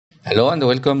Hello and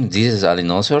welcome. This is Ali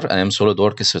Nasser. I am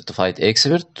SolidWorks certified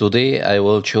expert. Today I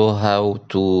will show how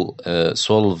to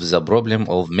solve the problem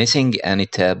of missing any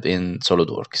tab in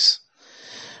SolidWorks.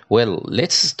 Well,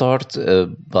 let's start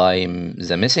by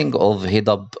the missing of head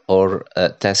up or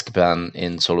task pane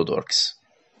in SolidWorks.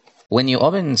 When you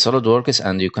open SolidWorks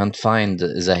and you can't find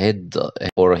the head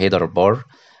or header bar,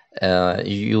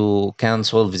 you can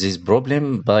solve this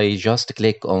problem by just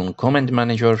click on Command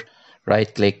Manager,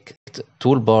 right click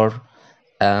toolbar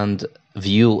and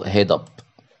view head up.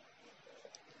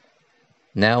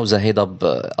 Now the head up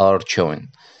are shown.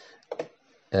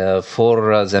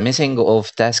 For the missing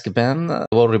of task pane,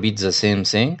 we'll repeat the same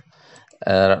thing.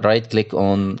 Right click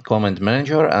on Command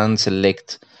Manager and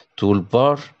select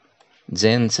toolbar,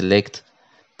 then select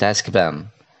task pane.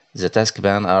 The task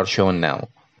pane are shown now.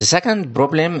 The second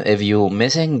problem, if you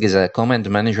missing the Command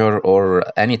Manager or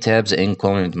any tabs in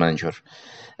Command Manager,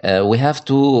 we have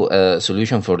two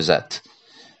solutions for that.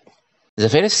 The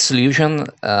first solution,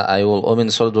 I will open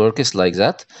SolidWorks like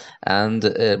that and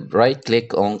right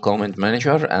click on Command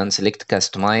Manager and select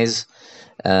Customize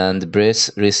and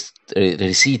press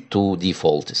Reset to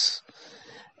Defaults.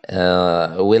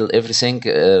 Will everything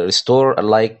restore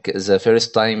like the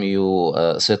first time you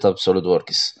set up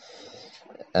SolidWorks.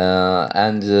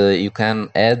 And you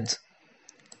can add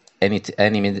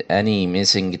any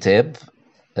missing tab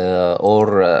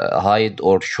or hide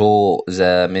or show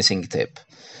the missing tab.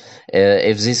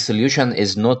 If this solution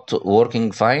is not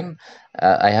working fine,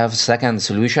 I have second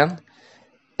solution.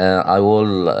 I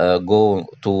will go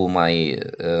to my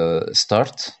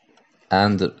start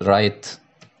and write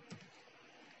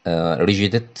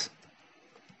regedit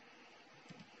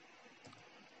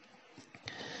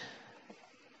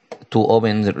to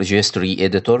open the registry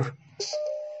editor.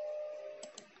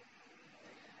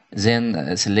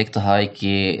 Then select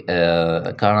CAD-CAE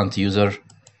current user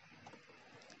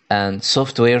and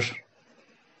software.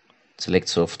 Select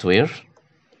software.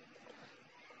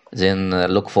 Then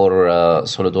look for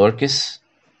SolidWorks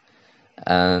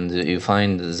and you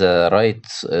find the right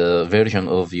version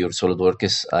of your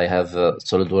SolidWorks. I have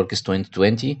SolidWorks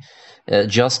 2020.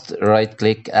 Just right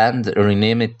click and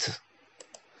rename it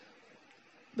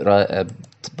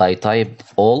by type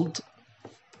old.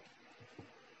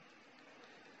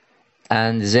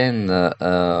 And then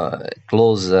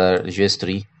close the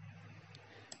registry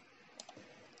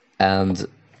and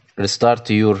restart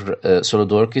your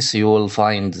SolidWorks. You will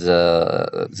find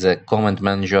the Command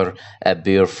Manager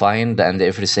appear fine and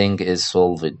everything is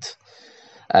solved.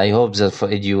 I hope the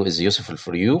video is useful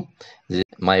for you.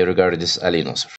 My regards, Ali Nasser.